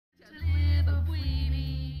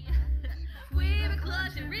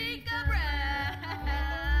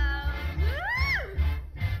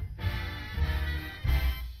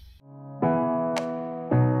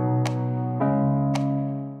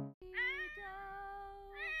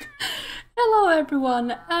Hello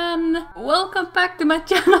everyone and welcome back to my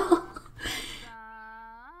channel.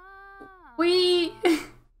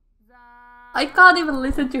 I can't even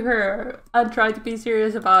listen to her and try to be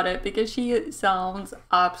serious about it because she sounds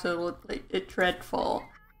absolutely dreadful.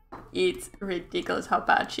 It's ridiculous how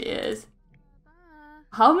bad she is.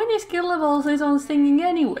 How many skill levels is on singing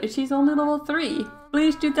anyway? She's only level 3.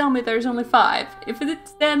 Please do tell me there's only 5. If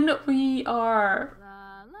it's 10, we are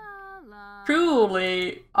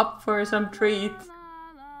truly up for some treats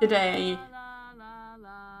today.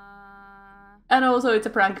 And also it's a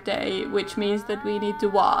prank day, which means that we need to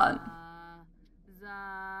what?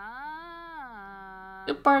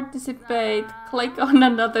 To participate, click on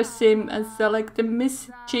another sim and select the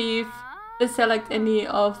mischief. Select any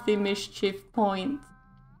of the mischief points.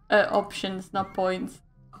 Options, not points.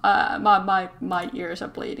 My ears are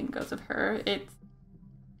bleeding because of her.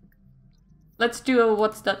 Let's do a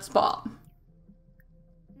what's that spot?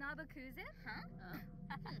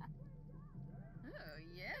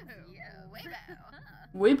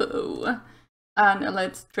 Weibo. And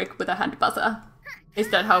let's trick with a hand buzzer. Is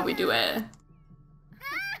that how we do it?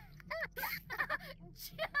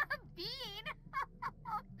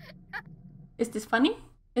 Is this funny?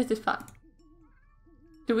 Is this fun?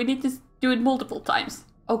 Do we need to do it multiple times?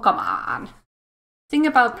 Oh, come on. Sing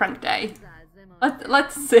about prank day.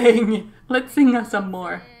 Let's sing. Let's sing some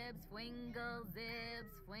more.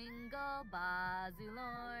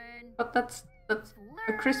 But that's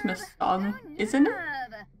a Christmas song, isn't it?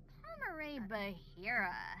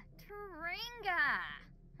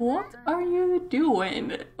 What are you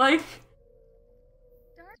doing? Like...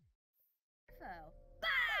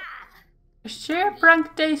 Share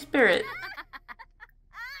prank day spirit.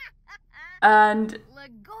 And...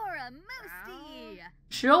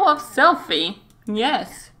 show off selfie.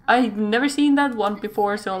 Yes. I've never seen that one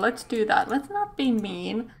before, so let's do that. Let's not be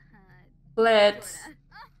mean. Let's...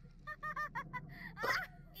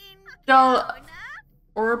 tell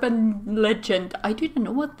urban legend. I didn't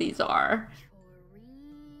know what these are.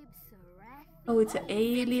 Oh, it's an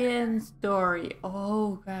alien story.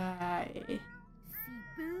 Okay.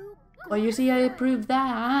 Well, you see, I approve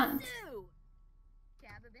that.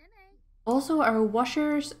 Also, our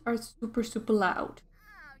washers are super loud.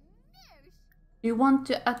 You want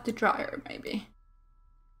to add the dryer, maybe?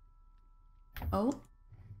 Oh.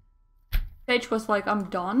 Paige was like, I'm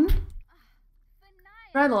done.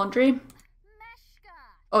 Dry laundry.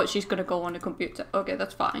 Oh, she's gonna go on the computer. Okay,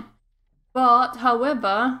 that's fine. But,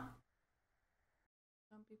 however...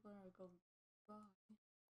 some people are going by.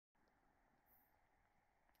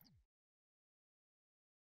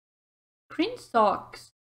 Green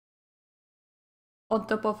socks. On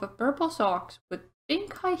top of a purple socks with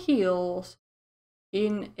pink high heels.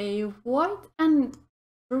 In a white and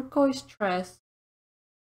turquoise dress.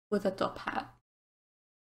 With a top hat.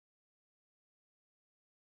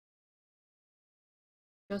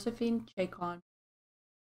 Josephine Chacon.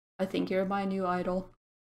 I think you're my new idol.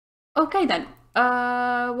 Okay then.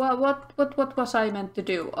 What was I meant to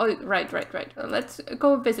do? Oh, right. Let's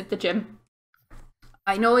go visit the gym.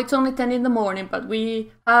 I know it's only 10 in the morning, but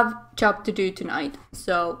we have job to do tonight.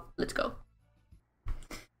 So, let's go.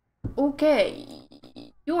 Okay.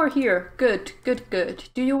 You're here. Good.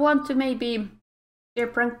 Do you want to maybe share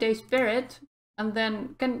prank day spirit? And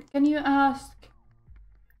then, can you ask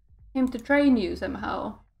him to train you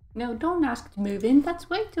somehow? No, don't ask to move in, that's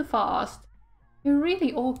way too fast. You're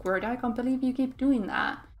really awkward, I can't believe you keep doing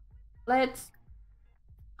that.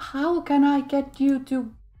 How can I get you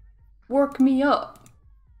to work me up?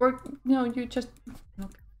 No, you just...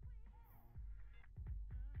 Okay.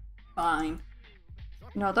 Fine.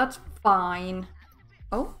 No, that's fine.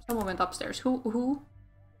 Oh, someone went upstairs. Who?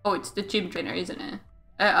 Oh, it's the gym trainer, isn't it?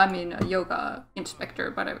 I mean, a yoga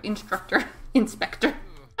inspector, but instructor. Inspector.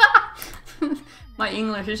 My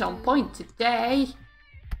English is on point today.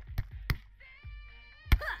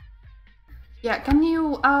 Yeah, can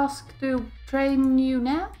you ask to train you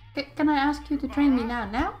now? Can I ask you to train me now?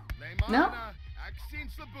 No?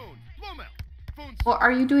 Or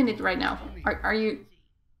are you doing it right now? Are you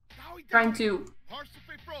trying to...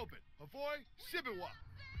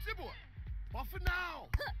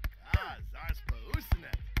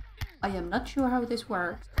 I am not sure how this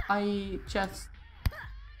works. I just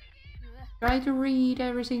try to read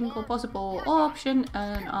every single possible option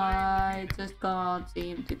and I just can't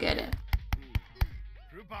seem to get it.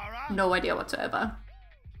 No idea whatsoever.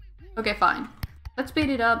 Okay, fine. let's speed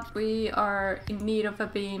it up. We are in need of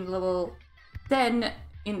being level 10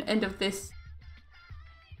 in end of this.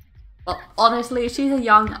 Well, honestly, she's a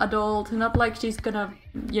young adult, not like she's gonna,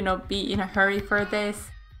 you know, be in a hurry for this.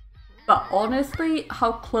 But honestly,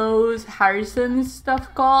 how close Harrison's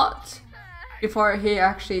stuff got before he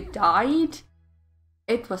actually died,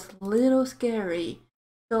 it was a little scary.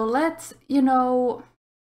 So let's, you know,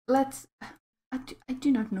 let's... I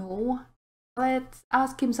do not know. Let's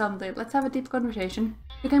ask him something. Let's have a deep conversation.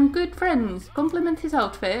 Become good friends. Compliment his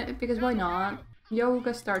outfit, because why not?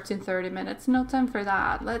 Yoga starts in 30 minutes. No time for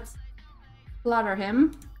that. Let's flatter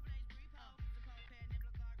him.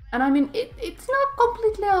 And I mean, it's not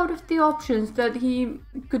completely out of the options that he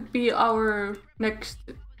could be our next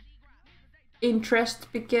interest,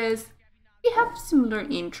 because we have similar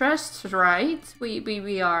interests, right?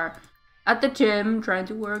 We are at the gym trying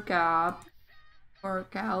to work out.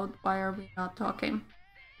 Why are we not talking?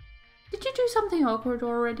 Did you do something awkward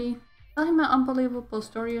already? Tell him an unbelievable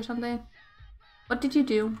story or something? What did you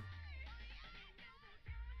do?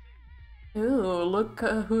 Oh, look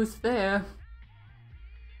who's there.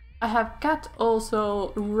 I have Kat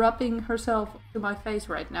also rubbing herself to my face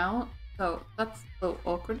right now, so that's so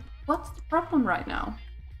awkward. What's the problem right now?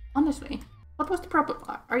 Honestly, what was the problem?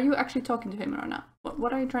 Are you actually talking to him or not?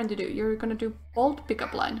 What are you trying to do? You're gonna do bold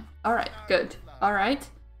pickup line. Alright, good. Alright.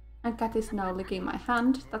 And Kat is now licking my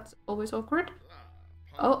hand. That's always awkward.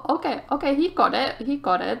 Oh, okay. Okay, he got it. He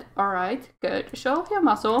got it. Alright, good. Show your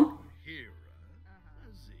muscle.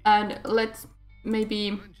 And let's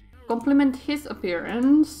maybe compliment his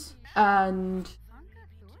appearance. And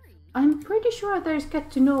I'm pretty sure there's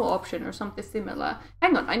get to know option or something similar.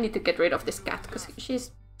 Hang on, I need to get rid of this cat because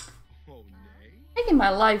she's making my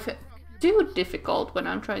life too difficult when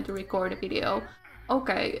I'm trying to record a video.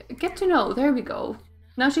 Okay, get to know, there we go.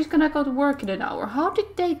 Now she's gonna go to work in an hour. How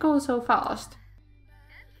did they go so fast?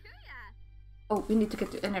 Oh, we need to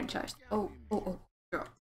get energized. Oh, girl.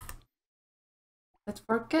 Let's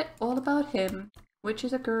forget all about him, which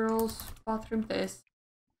is a girl's bathroom this.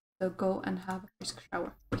 So go and have a brisk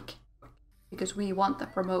shower, quick. Because we want the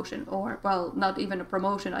promotion, or, well, not even a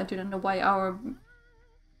promotion. I do not know why I'm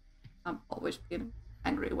always feeling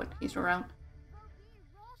angry when he's around.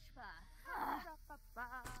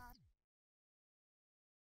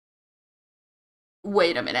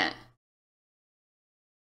 Wait a minute.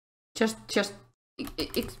 Just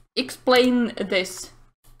explain this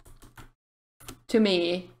to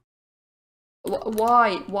me.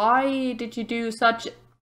 Why did you do such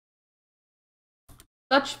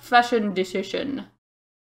fashion decision?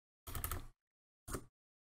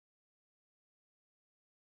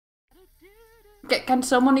 Can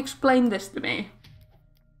someone explain this to me?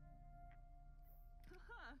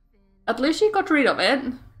 At least she got rid of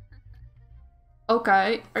it.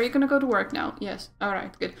 Okay, are you gonna go to work now? Yes,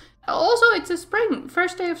 alright, good. Also, it's a spring,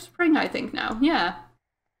 first day of spring, I think now, yeah.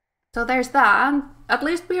 So there's that. At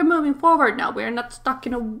least we are moving forward now. We're not stuck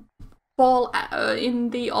in a fall in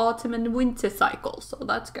the autumn and winter cycle, so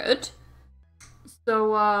that's good.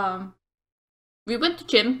 So, we went to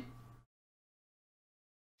gym.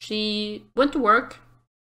 She went to work.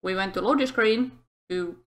 We went to loading screen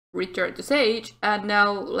to return to Sage, and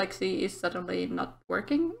now Lexi is suddenly not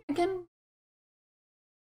working again.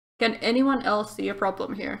 Can anyone else see a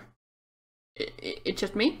problem here? It's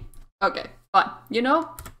just me? Okay, fine. You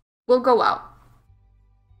know, we'll go out.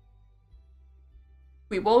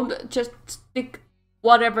 We won't just stick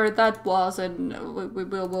whatever that was, and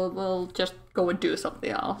we'll just go and do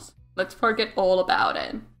something else. Let's forget all about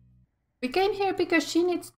it. We came here because she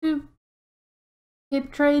needs to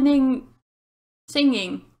keep training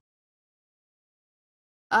singing.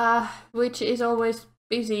 Which is always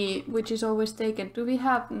busy, which is always taken. Do we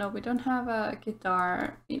have... No, we don't have a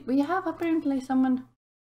guitar. We have apparently someone...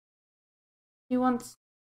 He wants...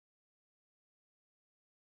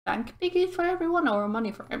 bank piggies for everyone or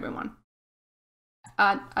money for everyone?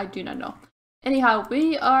 I do not know. Anyhow,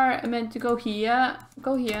 we are meant to go here.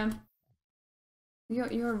 Go here.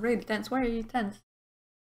 You're really tense. Why are you tense?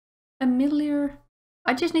 Familiar?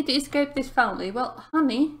 I just need to escape this family. Well,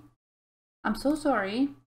 honey, I'm so sorry,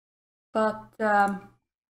 but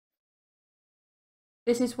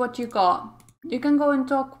this is what you got. You can go and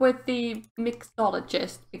talk with the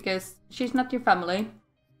mixologist because she's not your family.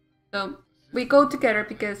 So we go together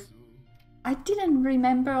because I didn't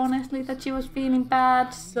remember honestly that she was feeling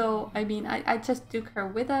bad. So I mean, I just took her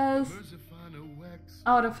with us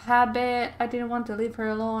out of habit. I didn't want to leave her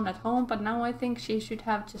alone at home, but now I think she should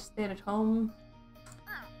have just stayed at home.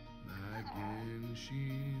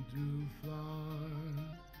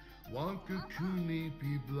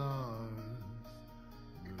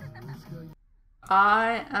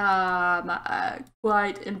 I am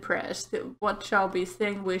quite impressed. What shall we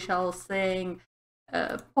sing? We shall sing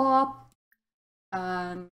Pop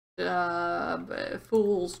and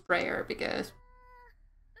Fool's Prayer, because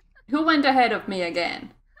who went ahead of me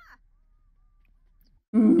again?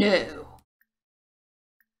 No.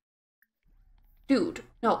 Dude,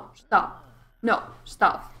 no, stop. No,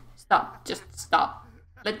 stop. Stop. Just stop.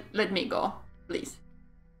 Let me go, please.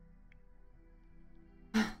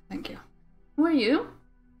 Thank you. Who are you?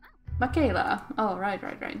 Michaela. Oh, right.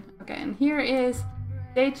 Okay, and here is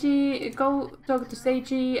Seiji. Go talk to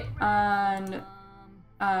Seiji and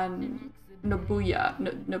Nobuya.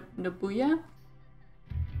 Nobuya?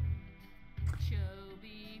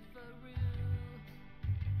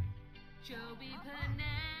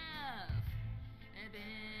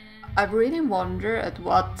 I really wonder at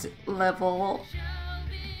what level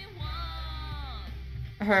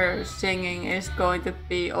her singing is going to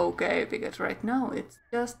be okay, because right now it's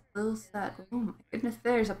just a little sad. Oh my goodness,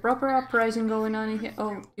 there's a proper uprising going on in here.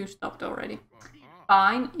 Oh, you stopped already.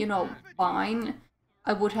 Fine, you know, fine.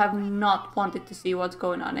 I would have not wanted to see what's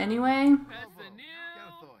going on anyway.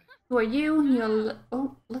 Who are you? You're...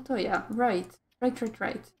 Oh, Latoya. Right.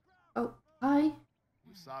 Oh, hi.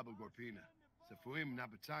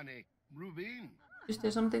 Is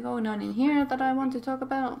there something going on in here that I want to talk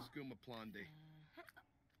about?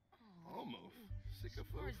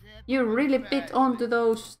 You really bit onto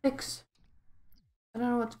those sticks. I don't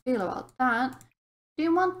know what to feel about that. Do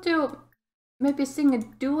you want to maybe sing a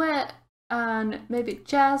duet and maybe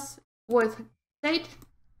jazz with Sage?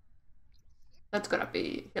 That's gonna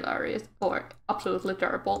be hilarious or absolutely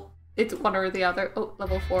terrible. It's one or the other. Oh,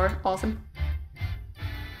 level 4. Awesome.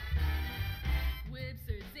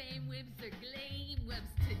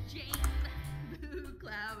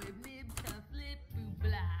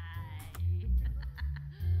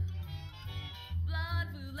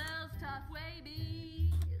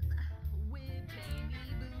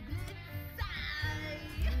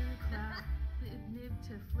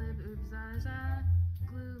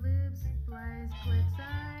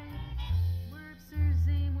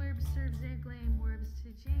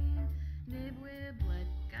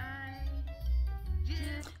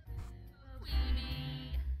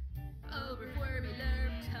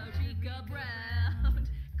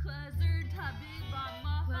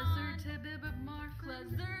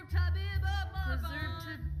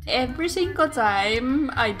 Every single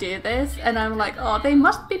time I do this, and I'm like, oh, they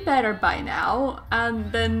must be better by now,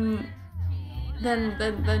 and then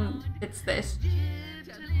it's this.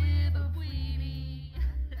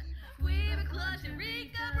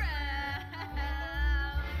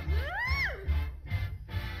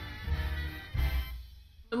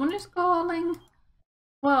 Someone is calling.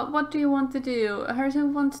 Well, what do you want to do?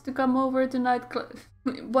 Harrison wants to come over to nightclub.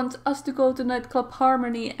 Wants us to go to nightclub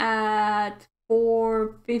Harmony at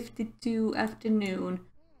 4:52 afternoon.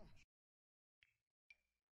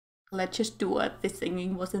 Let's just do it. The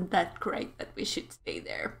singing wasn't that great that we should stay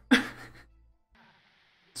there.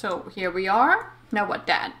 So here we are. Now what,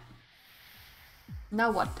 Dad?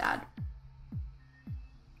 Now what, Dad?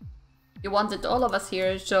 You wanted all of us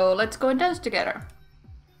here, so let's go and dance together.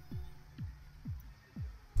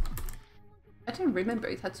 I didn't remember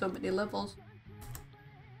it had so many levels.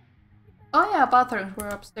 Oh yeah, bathrooms were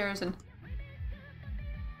upstairs and...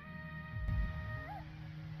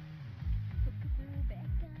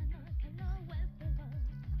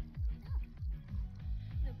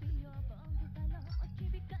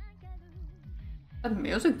 That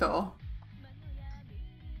music though.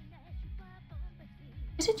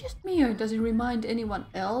 Is it just me or does it remind anyone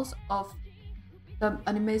else of the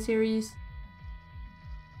anime series?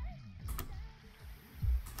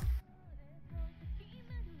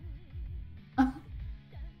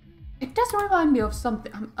 It does remind me of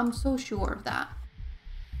something. I'm so sure of that.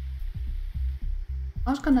 I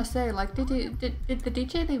was gonna say, like, did the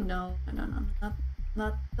DJ leave? No,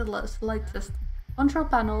 not the slightest. Control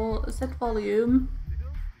panel, set volume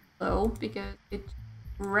low because it's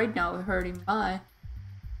right now hurting my...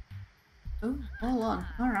 Oh, hold on.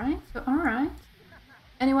 Alright.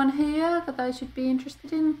 Anyone here that I should be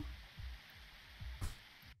interested in?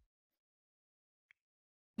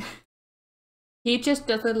 He just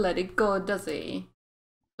doesn't let it go, does he?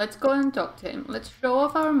 Let's go and talk to him. Let's show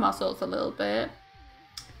off our muscles a little bit.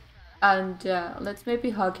 And let's maybe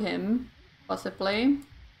hug him, possibly.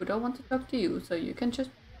 We don't want to talk to you, so you can just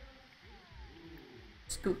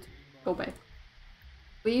scoot, go back.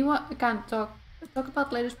 We can talk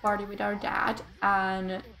about latest party with our dad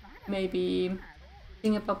and maybe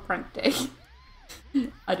sing about prank day.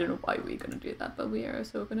 I don't know why we're gonna do that, but we are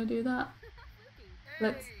so gonna do that.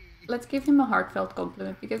 let's give him a heartfelt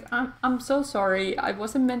compliment because I'm so sorry. I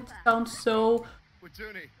wasn't meant to sound so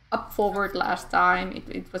up forward last time.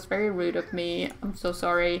 It was very rude of me. I'm so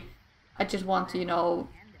sorry. I just want to, you know,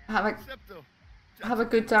 have a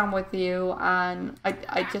good time with you, and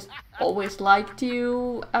I just always liked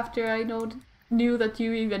you after I knew that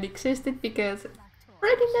you even existed, because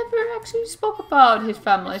Freddy never actually spoke about his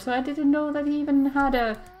family, so I didn't know that he even had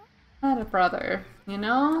a brother, you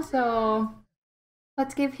know? So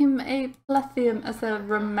let's give him a plathium as a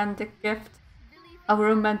romantic gift. How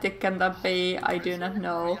romantic can that be? I do not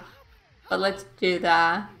know. But let's do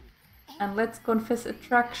that. And let's confess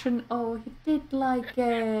attraction. Oh, he did like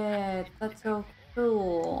it. That's so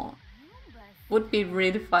cool. Would be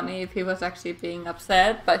really funny if he was actually being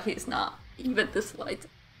upset, but he's not even the slightest.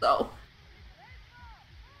 So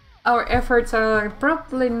our efforts are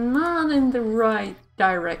probably not in the right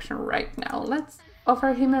direction right now. Let's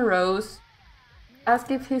offer him a rose.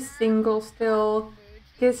 Ask if he's single still.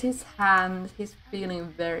 Kiss his hand. He's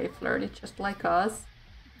feeling very flirty, just like us.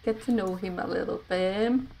 Get to know him a little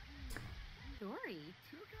bit.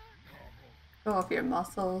 Show off your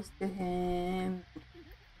muscles to him.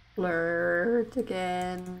 Flirt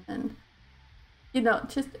again. And, you know,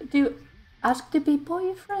 just do ask to be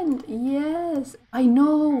boyfriend. Yes, I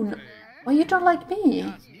know. Why you don't like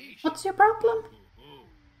me? What's your problem?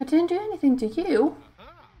 I didn't do anything to you.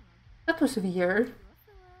 That was weird.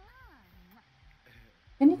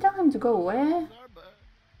 Can you tell him to go away?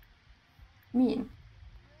 Mean.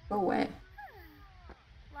 Go away.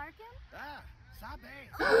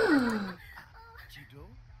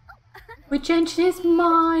 We changed his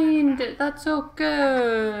mind! That's so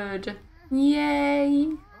good!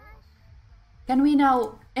 Yay! Can we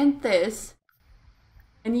now end this?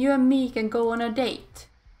 And you and me can go on a date?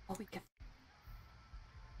 Oh, we can.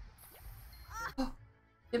 Oh,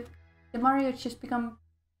 did Mario just become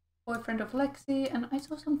boyfriend of Lexi? And I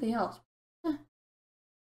saw something else.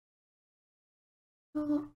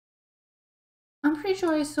 Oh, I'm pretty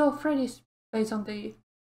sure I saw Freddy's face on the...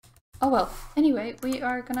 Oh well, anyway, we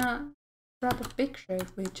are gonna grab a picture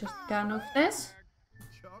if we just scan off this.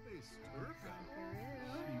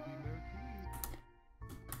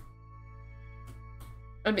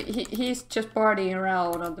 I mean, he's just partying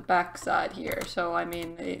around on the backside here, so I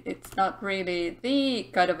mean, it's not really the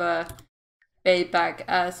kind of a payback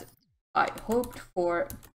as I hoped for,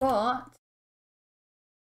 but...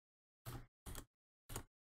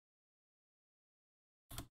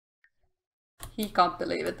 He can't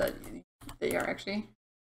believe it that they are actually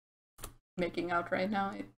making out right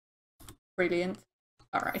now. It's brilliant.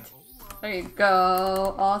 Alright. There you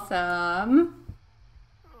go. Awesome.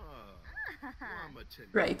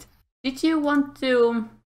 Right. Did you want to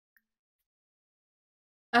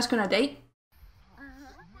ask on a date?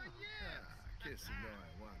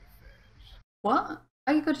 What?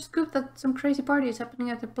 Are you gonna scoop that some crazy party is happening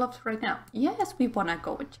at the bluffs right now? Yes, we wanna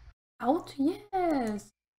go out.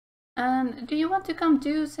 Yes. And do you want to come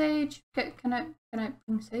too, Sage? Can I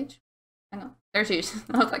bring Sage? Hang on. There she is.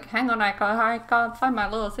 I was like, hang on, I can't find my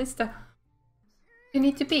little sister. You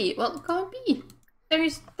need to pee. Well, go and pee.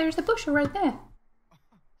 There's a bush right there.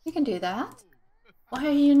 You can do that. Why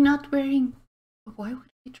are you not wearing... Why would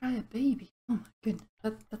he try a baby? Oh my goodness.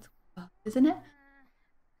 That's isn't it?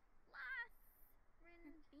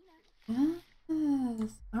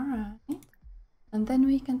 Yes. Alright. And then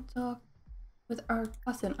we can talk with our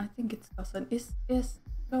cousin. I think it's cousin. Is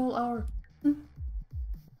Joel our cousin?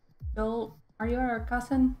 Joel, are you our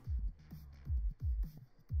cousin?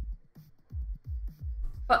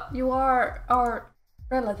 But you are our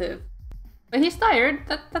relative. But he's tired.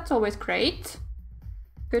 That's always great.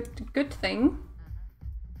 Good thing.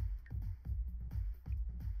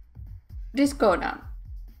 Disco now.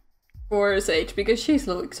 For Sage, because she's a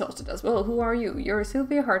little exhausted as well. Who are you? You're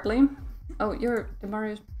Sylvia Hartley. Oh, you're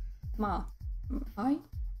Demario's ma. Hi?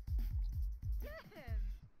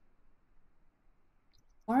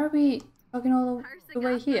 Why are we talking all the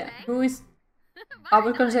way here? Who is... I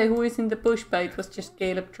was gonna say who is in the bush, but it was just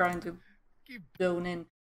Caleb trying to zone in.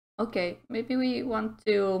 Okay, maybe we want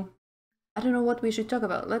to... I don't know what we should talk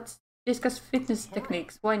about. Let's discuss fitness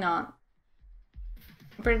techniques. Why not?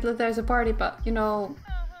 Apparently there's a party, but you know...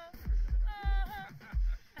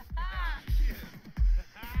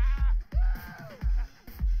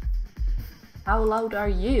 How loud are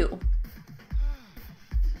you?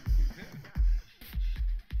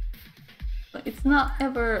 It's not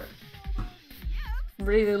ever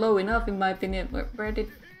really low enough in my opinion. Where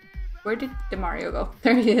did Mario go?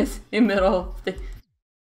 There he is, in the middle of the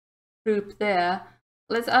group there.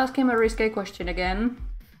 Let's ask him a risque question again.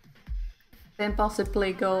 Then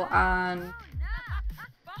possibly go and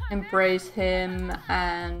embrace him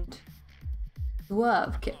and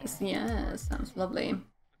love kiss. Yeah, sounds lovely.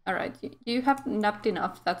 Alright, you have napped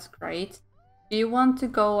enough, that's great. Do you want to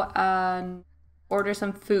go and order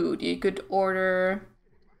some food? You could order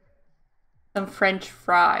some French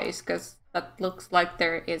fries, because that looks like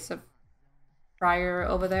there is a fryer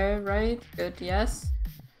over there, right? Good, yes.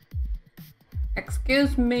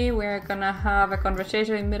 Excuse me, we're gonna have a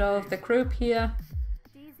conversation in the middle of the group here.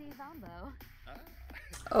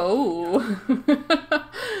 Oh.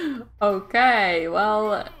 Okay,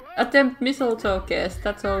 well, attempt mistletoe kiss,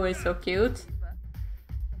 that's always so cute.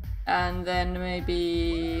 And then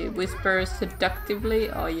maybe whisper seductively.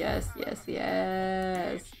 Oh yes, yes,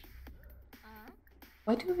 yes.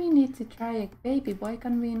 Why do we need to try a baby? Why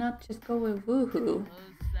can't we not just go with woohoo?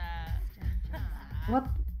 What?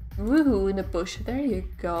 Woohoo in the bush. There you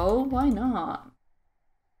go. Why not?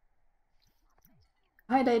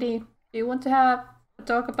 Hi lady. Do you want to have a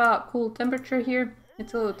talk about cool temperature here?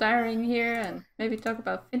 It's a little tiring here, and maybe talk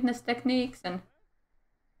about fitness techniques and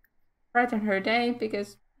brighten her day,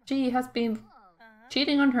 because she has been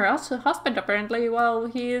cheating on her husband apparently while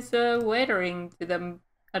he is waitering to them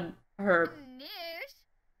and her.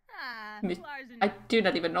 I do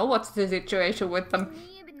not even know what's the situation with them.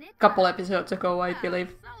 A couple episodes ago, I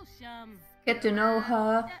believe. Get to know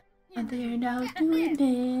her, and they're now doing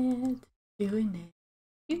it. Doing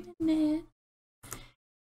it.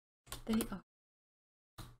 They are.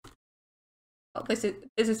 Oh, this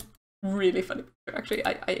is really funny picture, actually.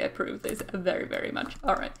 I approve this very, very much.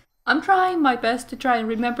 Alright. I'm trying my best to try and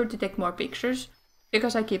remember to take more pictures,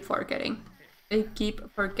 because I keep forgetting.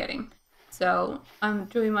 So I'm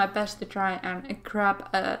doing my best to try and grab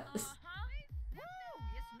a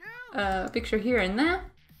picture here and there.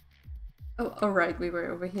 Oh, alright, we were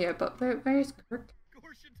over here, but where is Kirk?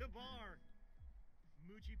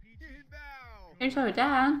 Here's our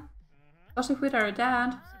dad. Gossip with our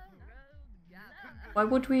dad. Why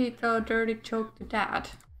would we throw a dirty joke to dad?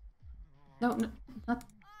 No, not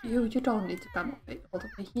you. You don't need to come all the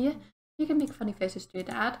way here. You can make funny faces to your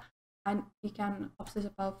dad. And you can obsess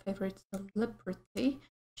about favorite celebrity.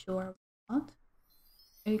 Sure, what?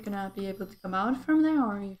 Are you gonna be able to come out from there,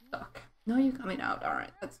 or are you stuck? No, you're coming out.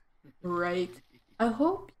 Alright, that's great. I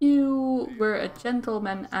hope you were a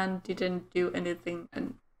gentleman and didn't do anything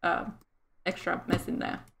and extra mess in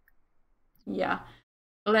there. Yeah.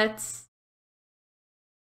 Let's...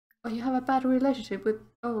 Oh, you have a bad relationship with...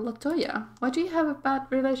 Oh, Latoya. Why do you have a bad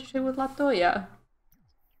relationship with Latoya?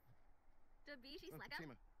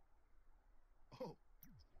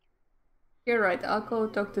 You're right, I'll go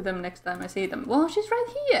talk to them next time I see them. Well, she's right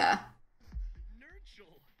here!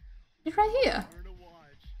 She's right here!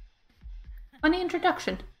 Funny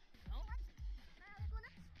introduction.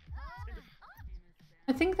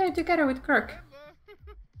 I think they're together with Kirk.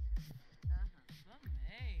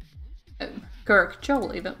 Kirk,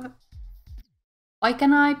 Joel even. Why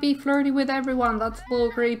can I be flirty with everyone? That's a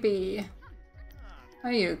little creepy.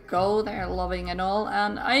 There you go, they're loving and all,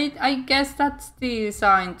 and I guess that's the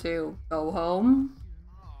sign to go home.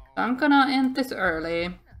 So I'm gonna end this early.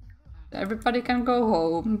 Everybody can go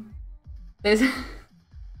home. This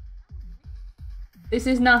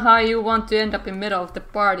is not how you want to end up in the middle of the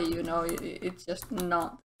party, you know. It's just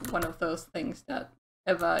not one of those things that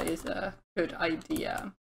ever is a good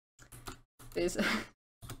idea. This...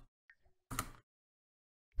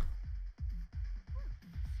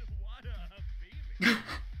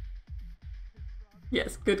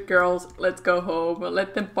 Yes, good girls, let's go home,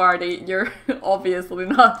 let them party. You're obviously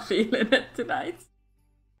not feeling it tonight.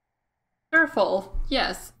 Careful,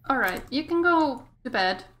 yes, alright, you can go to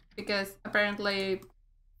bed, because apparently,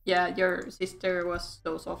 yeah, your sister was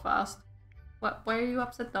so fast. What? Why are you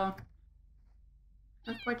upset though?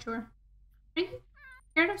 Not quite sure. Are you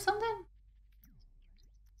scared of something?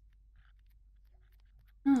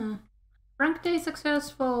 Rank day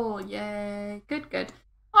successful, yay, good.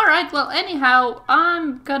 Alright, well anyhow,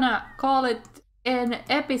 I'm gonna call it an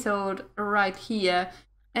episode right here,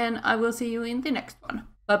 and I will see you in the next one.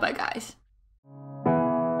 Bye bye guys.